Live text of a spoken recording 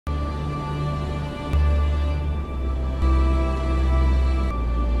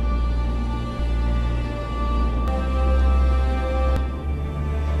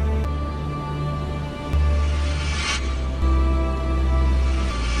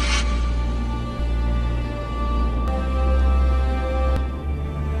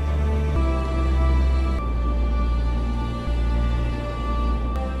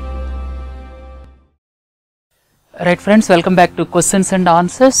Right friends, welcome back to questions and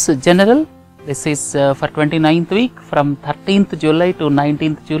answers general. This is for 29th week from 13th July to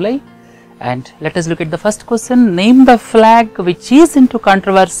 19th July, and let us look at the first question. Name the flag which is into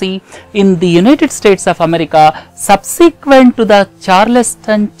controversy in the United States of America subsequent to the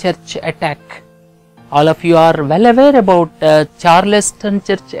Charleston church attack. All of you are well aware about Charleston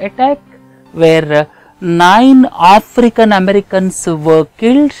church attack, where 9 African Americans were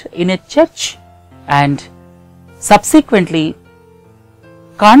killed in a church, and subsequently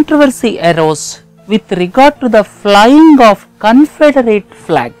controversy arose with regard to the flying of Confederate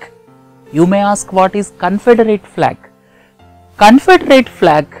flag. You may ask, what is Confederate flag? Confederate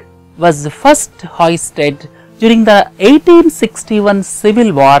flag was first hoisted during the 1861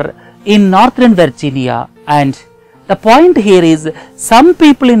 Civil War in Northern Virginia, and the point here is, some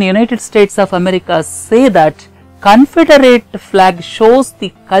people in the United States of America say that Confederate flag shows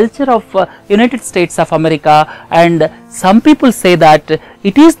the culture of United States of America, and some people say that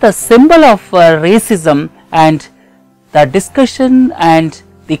it is the symbol of racism, and the discussion and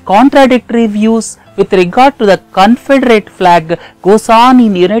the contradictory views with regard to the Confederate flag goes on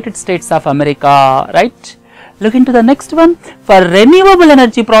in United States of America, right? Look into the next one. For renewable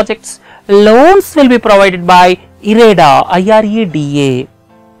energy projects, loans will be provided by IREDA, IREDA,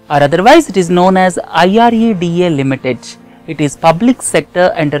 or otherwise it is known as IREDA Limited. It is public sector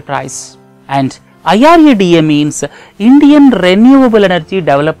enterprise, and IREDA means Indian Renewable Energy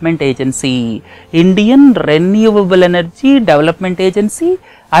Development Agency. Indian Renewable Energy Development Agency.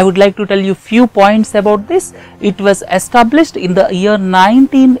 I would like to tell you few points about this. It was established in the year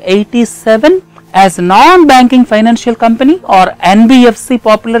 1987 as non-banking financial company, or NBFC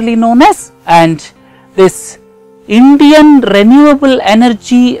popularly known as, and this Indian Renewable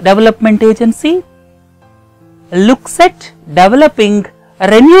Energy Development Agency looks at developing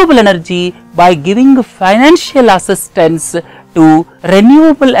renewable energy by giving financial assistance to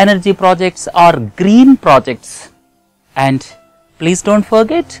renewable energy projects or green projects. And please don't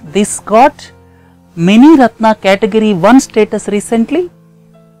forget, this got Mini Ratna category 1 status recently.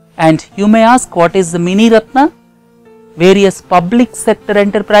 And you may ask, what is the Mini Ratna? Various public sector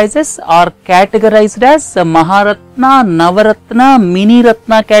enterprises are categorized as Maharatna, Navaratna, Mini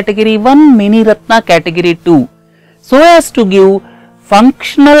Ratna category 1, Mini Ratna category 2, so as to give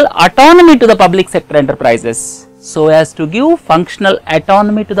functional autonomy to the public sector enterprises. So as to give functional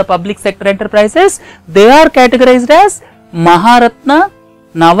autonomy to the public sector enterprises, they are categorized as Maharatna,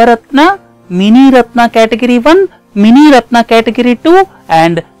 Navaratna, Mini Ratna category 1, Mini Ratna category 2,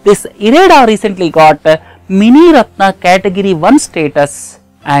 and this IREDA recently got Mini Ratna category 1 status,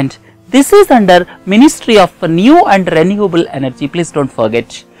 and this is under Ministry of New and Renewable Energy. Please don't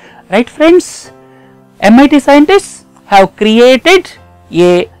forget. Right friends, MIT scientists have created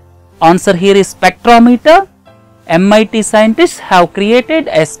a, answer here is spectrometer. MIT scientists have created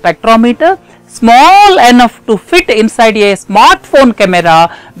a spectrometer small enough to fit inside a smartphone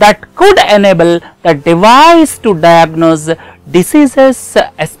camera that could enable the device to diagnose diseases,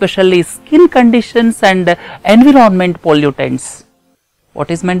 especially skin conditions and environment pollutants.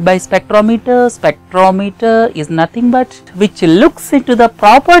 What is meant by spectrometer? Spectrometer is nothing but which looks into the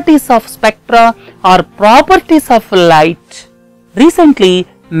properties of spectra or properties of light. Recently,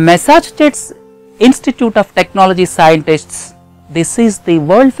 Massachusetts Institute of Technology scientists, this is the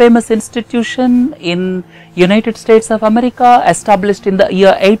world famous institution in United States of America, established in the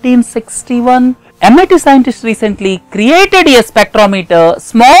year 1861. MIT scientists recently created a spectrometer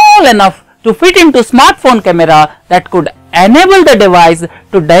small enough to fit into smartphone camera that could enable the device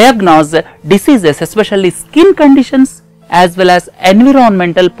to diagnose diseases, especially skin conditions as well as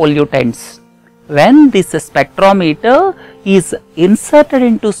environmental pollutants. When this spectrometer is inserted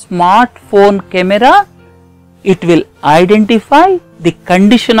into smartphone camera, it will identify the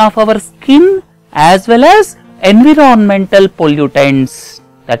condition of our skin as well as environmental pollutants.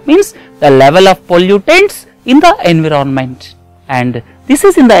 That means the level of pollutants in the environment, and this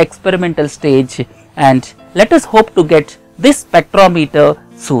is in the experimental stage, and let us hope to get this spectrometer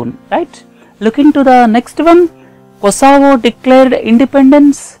soon, right? Looking to the next one. Kosovo declared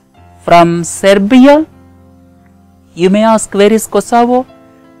independence from Serbia. You may ask, where is Kosovo?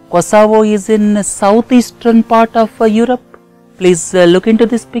 Kosovo is in southeastern part of Europe. Please look into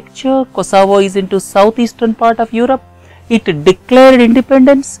this picture. Kosovo is into southeastern part of Europe. It declared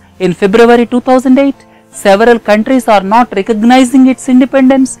independence in February 2008. Several countries are not recognizing its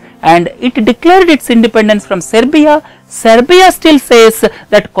independence, and it declared its independence from Serbia. Serbia still says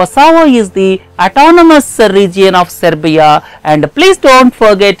that Kosovo is the autonomous region of Serbia, and please don't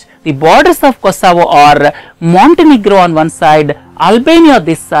forget, the borders of Kosovo are Montenegro on one side, Albania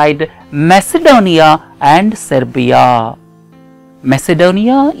this side, Macedonia and Serbia.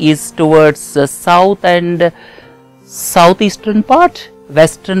 Macedonia is towards south and southeastern part.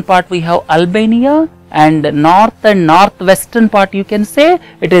 Western part we have Albania, and north and northwestern part you can say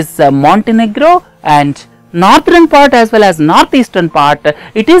it is Montenegro, and northern part as well as northeastern part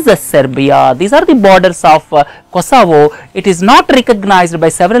it is Serbia. These are the borders of Kosovo. It is not recognized by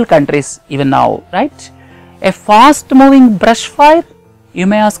several countries even now, right? A fast moving brush fire. You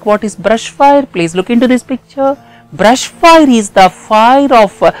may ask, what is brush fire? Please look into this picture. Brush fire is the fire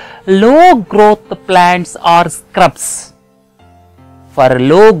of low growth plants or scrubs. For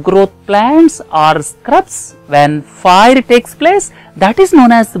low growth plants or scrubs, when fire takes place, that is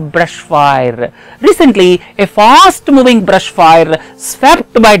known as brush fire. Recently, a fast moving brush fire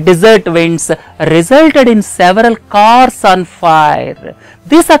swept by desert winds resulted in several cars on fire.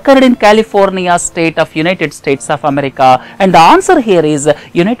 This occurred in California state of United States of America, and the answer here is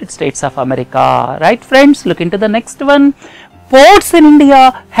United States of America. Right friends, look into the next one. Ports in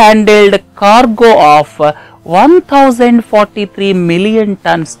India handled cargo of 1043 million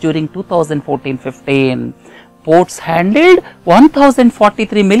tons during 2014-15. Ports handled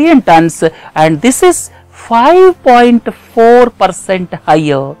 1043 million tons, and this is 5.4%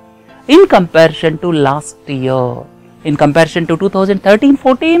 higher in comparison to last year. In comparison to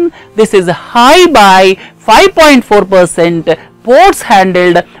 2013-14, this is high by 5.4%. Ports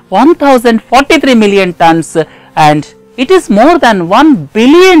handled 1043 million tons, and it is more than 1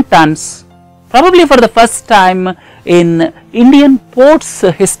 billion tons. Probably for the first time in Indian ports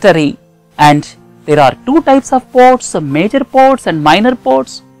history. And there are two types of ports, major ports and minor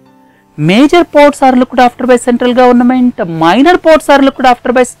ports. Major ports are looked after by central government, minor ports are looked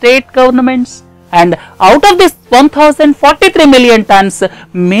after by state governments. And out of this 1043 million tons,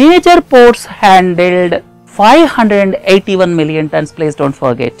 major ports handled 581 million tons. Please don't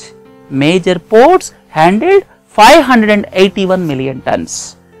forget. Major ports handled 581 million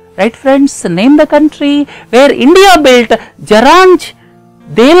tons. Right friends, name the country where India built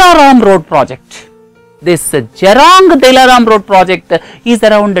Jarang-Delaram road project. This Jarang-Delaram road project is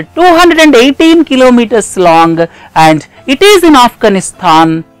around 218 kilometers long, and it is in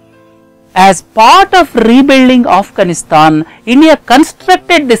Afghanistan. As part of rebuilding Afghanistan, India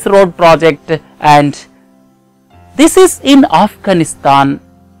constructed this road project, and this is in Afghanistan.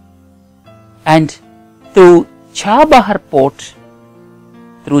 And through Chabahar port,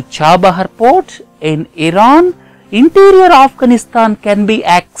 in Iran, interior Afghanistan can be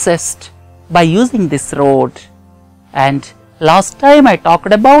accessed by using this road. And last time I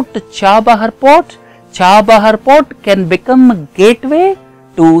talked about Chabahar port. Chabahar port can become a gateway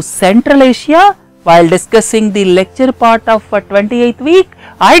to Central Asia. While discussing the lecture part of 28th week,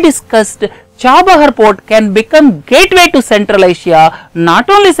 I discussed Chabahar port can become gateway to Central Asia. Not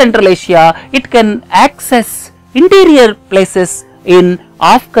only Central Asia, it can access interior places in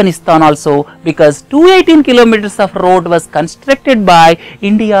Afghanistan also, because 218 kilometers of road was constructed by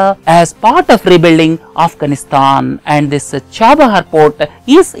India as part of rebuilding Afghanistan, and this Chabahar port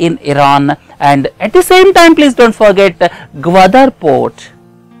is in Iran. And at the same time, please don't forget Gwadar port.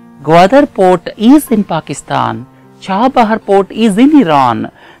 Gwadar port is in Pakistan. Chabahar port is in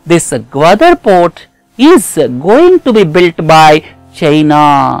Iran. This Gwadar port is going to be built by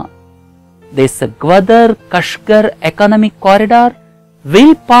China. This Gwadar-Kashgar economic corridor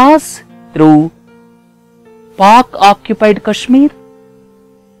will pass through Pak-occupied Kashmir,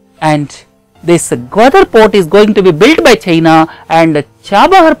 and this Gwadar port is going to be built by China, and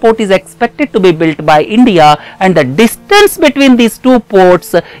Chabahar port is expected to be built by India, and the distance between these two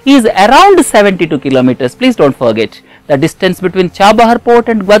ports is around 72 kilometers. Please don't forget, the distance between Chabahar port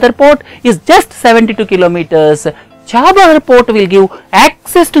and Gwadar port is just 72 kilometers. Chabahar port will give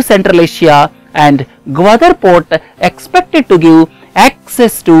access to Central Asia, and Gwadar port expected to give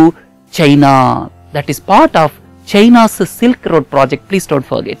access to China. That is part of China's Silk Road project. Please don't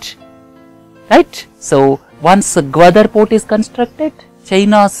forget. Right? So, once Gwadar port is constructed,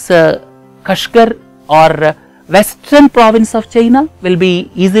 China's Kashgar or western province of China will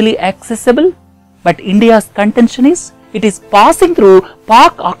be easily accessible. But India's contention is, it is passing through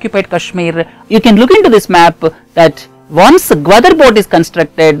Pak-occupied Kashmir. You can look into this map that once Gwadar port is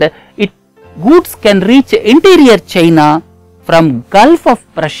constructed, goods can reach interior China from Gulf of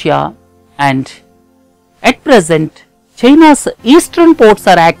Persia, and at present China's eastern ports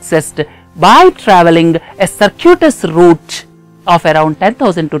are accessed by travelling a circuitous route of around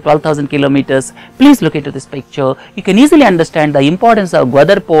 10,000 to 12,000 kilometers. Please look into this picture. You can easily understand the importance of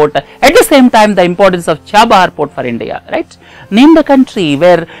Gwadar port, at the same time the importance of Chabahar port for India, right? Name the country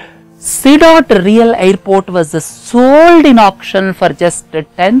where Sidot Real Airport was sold in auction for just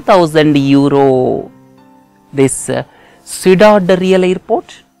 10,000 euro. This Sidot Real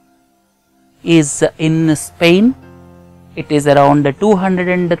Airport is in Spain. It is around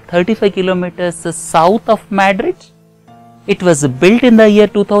 235 kilometers south of Madrid. It was built in the year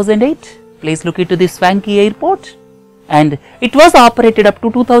 2008. Please look into this swanky airport. And it was operated up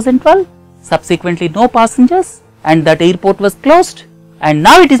to 2012. Subsequently, no passengers, and that airport was closed. And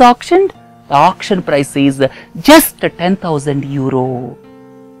now it is auctioned. The auction price is just 10,000 euro.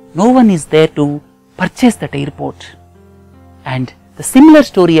 No one is there to purchase that airport. And the similar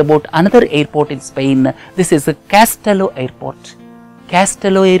story about another airport in Spain. This is Castello Airport.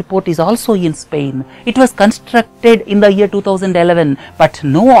 Castello Airport is also in Spain. It was constructed in the year 2011, but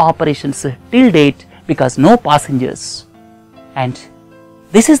no operations till date because no passengers. And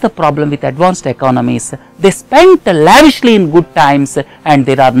this is the problem with advanced economies. They spent lavishly in good times and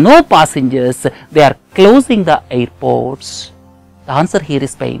there are no passengers. They are closing the airports. The answer here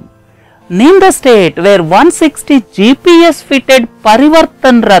is Spain. Name the state where 160 GPS fitted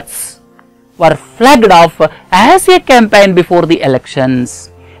Parivartan Raths were flagged off as a campaign before the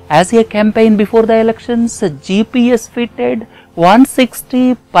elections. As a campaign before the elections, GPS fitted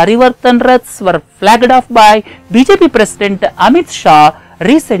 160 Parivartan Raths were flagged off by BJP President Amit Shah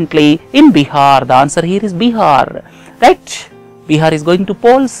recently in Bihar. The answer here is Bihar, right? Bihar is going to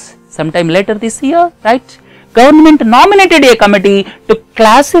polls sometime later this year, right? Government nominated a committee to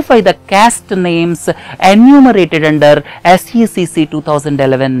classify the caste names enumerated under SECC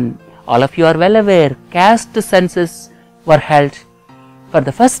 2011. All of you are well aware, caste census were held for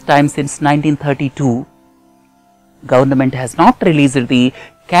the first time since 1932. Government has not released the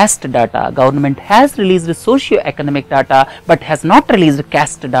caste data. Government has released socio-economic data but has not released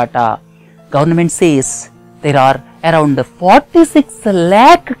caste data. Government says there are around 46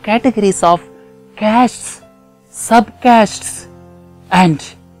 lakh categories of castes, subcastes and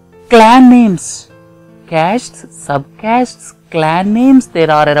clan names. Castes, subcastes, clan names,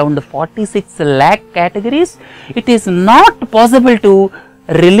 there are around 46 lakh categories. It is not possible to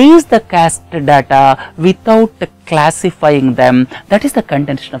release the caste data without classifying them. That is the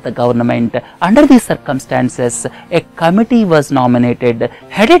contention of the government. Under these circumstances, a committee was nominated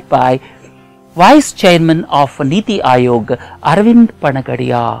headed by Vice Chairman of Niti Aayog, Arvind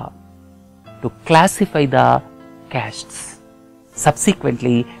Panagadia, to classify the castes.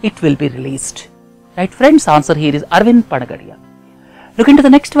 Subsequently, it will be released. Right friends, answer here is Arvind Panagadia. Look into the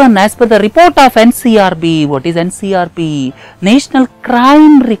next one. As per the report of NCRB, what is NCRB? National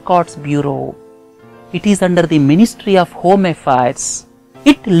Crime Records Bureau. It is under the Ministry of Home Affairs.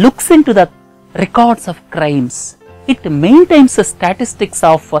 It looks into the records of crimes. It maintains the statistics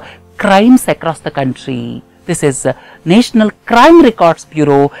of crimes across the country. This is National Crime Records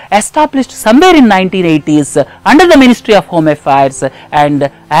Bureau, established somewhere in 1980s under the Ministry of Home Affairs, and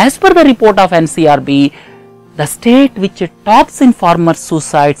as per the report of NCRB, the state which tops in farmer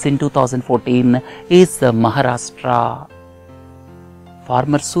suicides in 2014 is Maharashtra.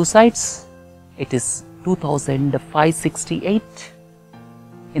 Farmer suicides, it is 2,568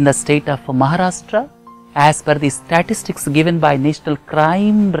 in the state of Maharashtra as per the statistics given by National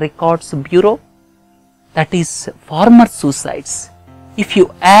Crime Records Bureau. That is farmer suicides. If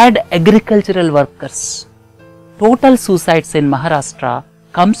you add agricultural workers, total suicides in Maharashtra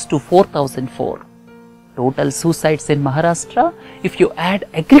comes to 4,004. Total suicides in Maharashtra, if you add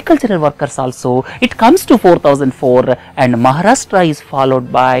agricultural workers also, it comes to 4,004, and Maharashtra is followed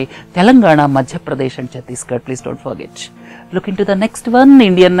by Telangana, Madhya Pradesh and Chhattisgarh. Please don't forget. Look into the next one.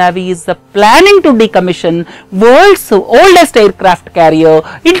 Indian Navy is planning to decommission world's oldest aircraft carrier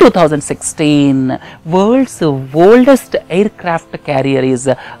in 2016. World's oldest aircraft carrier is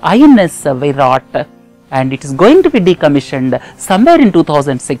INS Virat, and it is going to be decommissioned somewhere in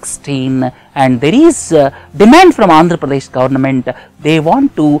 2016, and there is demand from Andhra Pradesh government. They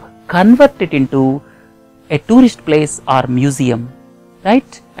want to convert it into a tourist place or museum,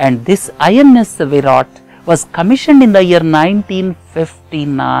 right? And this INS Virat was commissioned in the year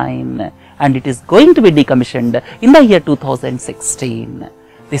 1959 and it is going to be decommissioned in the year 2016.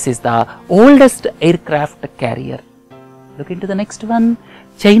 This is the oldest aircraft carrier. Look into the next one.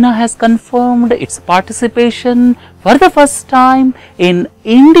 China has confirmed its participation for the first time in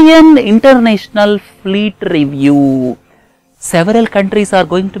Indian International Fleet Review. Several countries are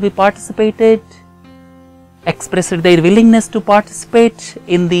going to be participated, expressed their willingness to participate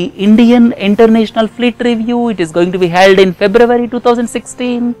in the Indian International Fleet Review. It is going to be held in February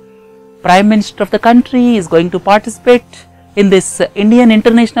 2016. Prime Minister of the country is going to participate in this Indian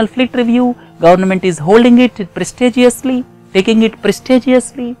International Fleet Review. Government is holding it prestigiously, taking it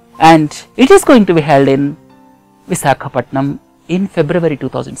prestigiously, and it is going to be held in Visakhapatnam in February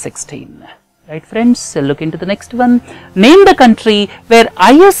 2016. Right friends, look into the next one. Name the country where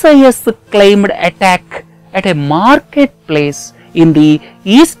ISIS claimed attack at a marketplace in the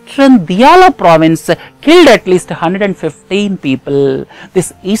eastern Diyala province killed at least 115 people.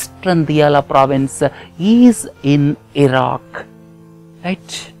 This eastern Diyala province is in Iraq.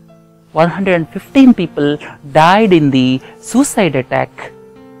 Right? 115 people died in the suicide attack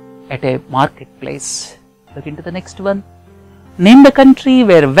at a marketplace. Look into the next one. Name the country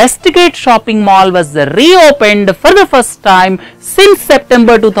where Westgate shopping mall was reopened for the first time since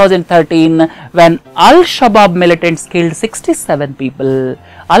September 2013 when Al-Shabaab militants killed 67 people.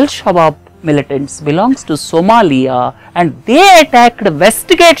 Al-Shabaab militants belongs to Somalia and they attacked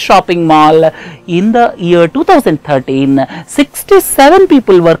Westgate shopping mall in the year 2013. 67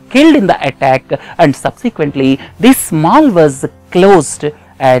 people were killed in the attack and subsequently this mall was closed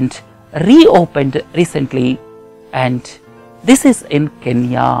and reopened recently, and this is in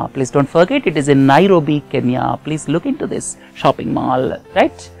Kenya. Please don't forget, it is in Nairobi, Kenya. Please look into this shopping mall,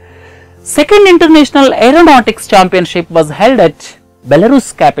 right? Second International Aeronautics Championship was held at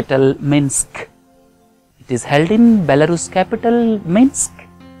Belarus capital Minsk. It is held in Belarus capital Minsk,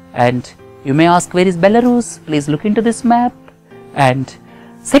 and you may ask, where is Belarus? Please look into this map. And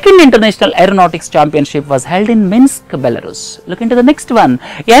Second International Aeronautics Championship was held in Minsk, Belarus. Look into the next one.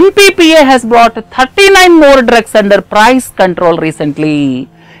 NPPA has brought 39 more drugs under price control recently.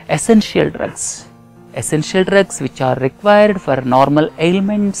 Essential drugs. Essential drugs which are required for normal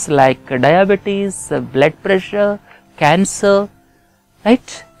ailments like diabetes, blood pressure, cancer,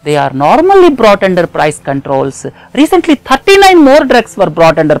 right? They are normally brought under price controls. Recently 39 more drugs were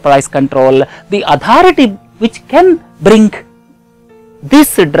brought under price control. The authority which can bring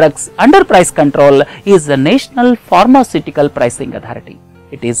these drugs under price control is the National Pharmaceutical Pricing Authority.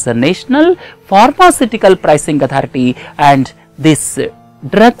 It is the National Pharmaceutical Pricing Authority, and these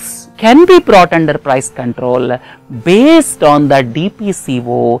drugs can be brought under price control based on the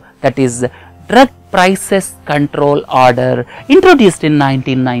DPCO, that is Drug Prices Control Order, introduced in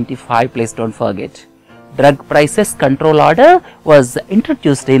 1995. Please don't forget. Drug Prices Control Order was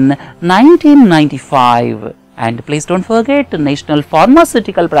introduced in 1995. And please don't forget, National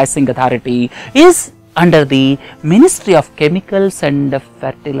Pharmaceutical Pricing Authority is under the Ministry of Chemicals and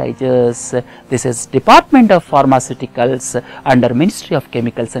Fertilizers. This is Department of Pharmaceuticals under Ministry of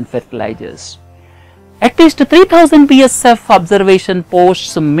Chemicals and Fertilizers. At least 3000 BSF observation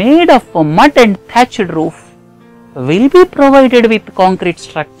posts made of mud and thatched roof will be provided with concrete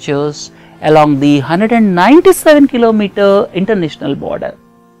structures along the 197 kilometer international border.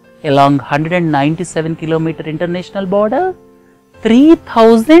 Along 197 kilometer international border,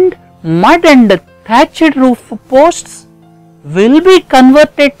 3000 mud and thatched roof posts will be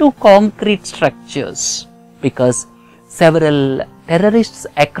converted to concrete structures because several terrorists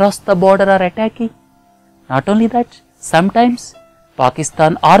across the border are attacking. Not only that, sometimes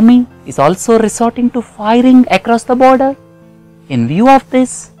Pakistan army is also resorting to firing across the border. In view of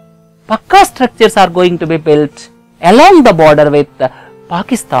this, Pakka structures are going to be built along the border with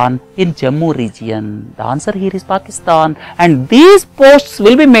Pakistan in Jammu region. The answer here is Pakistan, and these posts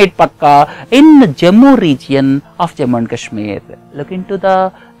will be made Pakka in Jammu region of Jammu and Kashmir. Look into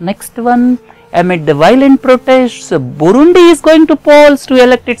the next one. Amid the violent protests, Burundi is going to polls to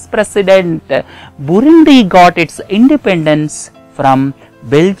elect its president. Burundi got its independence from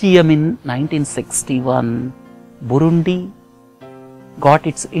Belgium in 1961. Burundi got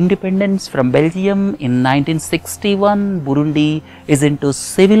its independence from Belgium in 1961. Burundi is into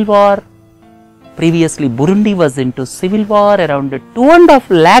civil war. Previously, Burundi was into civil war. Around 2.5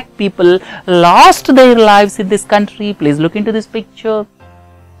 lakh people lost their lives in this country. Please look into this picture.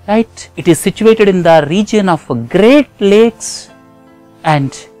 Right? It is situated in the region of Great Lakes,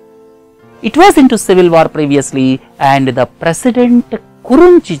 and it was into civil war previously, and the President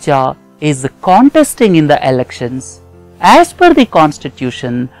Nkurunziza is contesting in the elections. As per the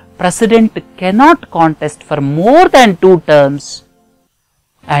constitution, President cannot contest for more than 2 terms,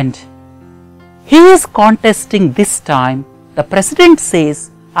 and he is contesting this time. The President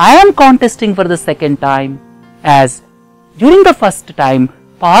says, I am contesting for the second time, as during the first time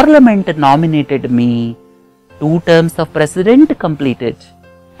Parliament nominated me. 2 terms of President completed.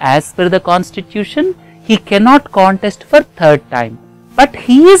 As per the constitution, he cannot contest for 3rd time, but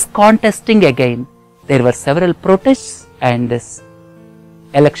he is contesting again. There were several protests, and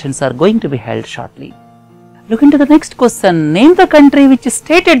elections are going to be held shortly. Look into the next question. Name the country which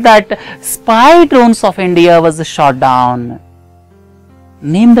stated that spy drones of India was shot down.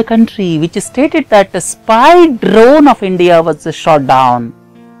 Name the country which stated that a spy drone of India was shot down.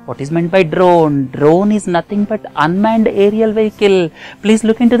 What is meant by drone? Drone is nothing but unmanned aerial vehicle. Please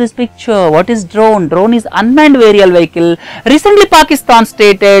look into this picture. What is drone? Drone is unmanned aerial vehicle. Recently Pakistan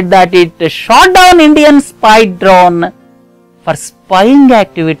stated that it shot down Indian spy drone for spying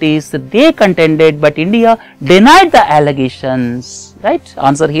activities they contended, but India denied the allegations. Right?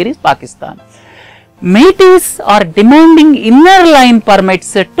 Answer here is Pakistan. Métis are demanding inner line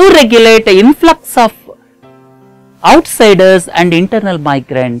permits to regulate influx of outsiders and internal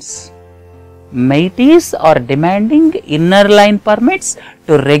migrants. Métis are demanding inner line permits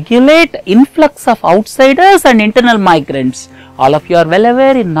to regulate influx of outsiders and internal migrants. All of you are well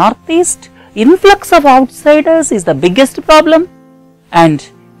aware, in Northeast, influx of outsiders is the biggest problem, and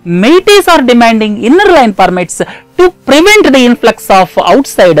Métis are demanding inner line permits to prevent the influx of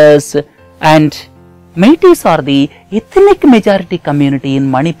outsiders. And Métis are the ethnic majority community in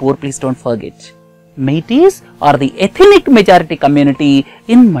Manipur, please don't forget. Métis are the ethnic majority community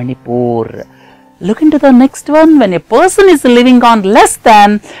in Manipur. Look into the next one. When a person is living on less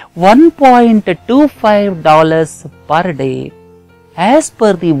than $1.25 per day, as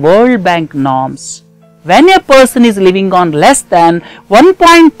per the World Bank norms, when a person is living on less than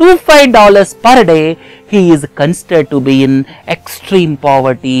 $1.25 per day, he is considered to be in extreme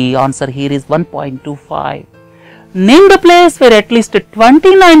poverty. Answer here is 1.25. Name the place where at least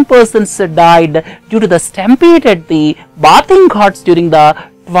 29 persons died due to the stampede at the bathing ghats during the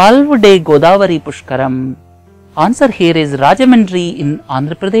 12-day Godavari Pushkaram. Answer here is Rajahmundry in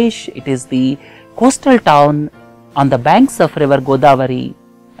Andhra Pradesh. It is the coastal town on the banks of river Godavari,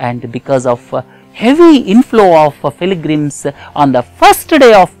 and because of heavy inflow of pilgrims on the first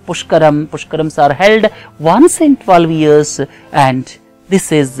day of Pushkaram, Pushkarams are held once in 12 years, and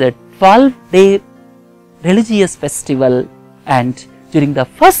this is a 12-day religious festival, and during the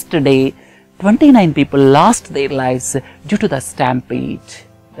first day 29 people lost their lives due to the stampede.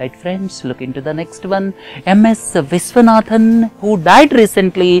 Right friends, look into the next one. MS Viswanathan, who died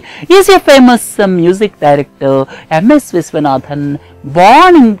recently, is a famous music director. MS Viswanathan,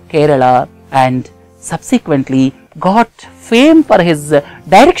 born in Kerala and subsequently got fame for his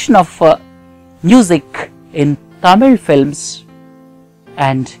direction of music in Tamil films,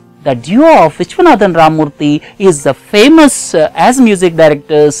 and the duo of Vishwanathan Ramurthy is famous as music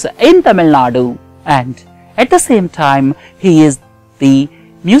directors in Tamil Nadu, and at the same time he is the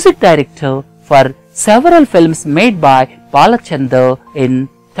music director for several films made by Balachandar in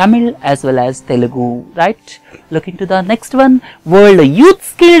Tamil as well as Telugu. Right? Look into the next one. World Youth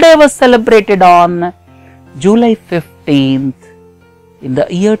Skill Day was celebrated on July 15th. In the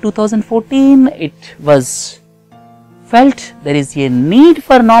year 2014, it was felt there is a need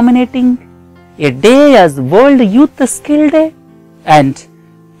for nominating a day as World Youth Skill Day, and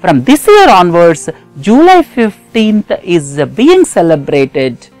from this year onwards, July 15th is being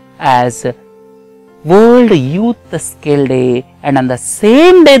celebrated as World Youth Skill Day, and on the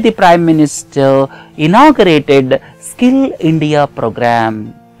same day the Prime Minister inaugurated Skill India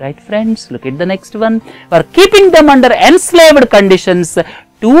program. Right friends, look at the next one. For keeping them under enslaved conditions,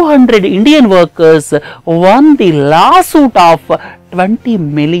 200 Indian workers won the lawsuit of $20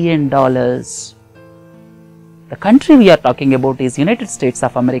 million. The country we are talking about is United States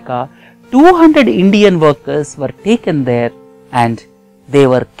of America. 200 Indian workers were taken there and they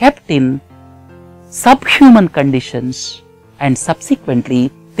were kept in subhuman conditions, and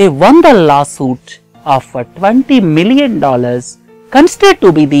subsequently they won the lawsuit of $20 million, considered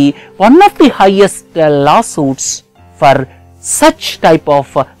to be the one of the highest lawsuits for such type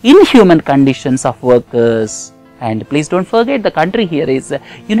of inhuman conditions of workers. And please don't forget, the country here is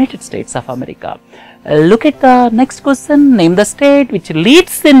United States of America. Look at the next question. Name the state which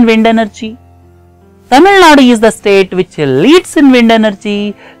leads in wind energy. Tamil Nadu is the state which leads in wind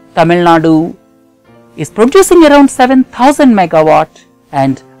energy. Tamil Nadu is producing around 7,000 megawatt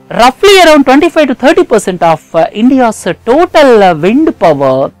and roughly around 25 to 30% of India's total wind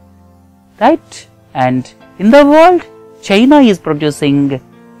power. Right? And in the world, China is producing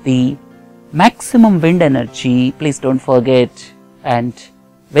the maximum wind energy. Please don't forget. And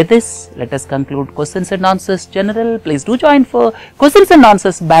with this, let us conclude questions and answers general. Please do join for questions and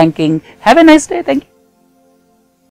answers banking. Have a nice day. Thank you.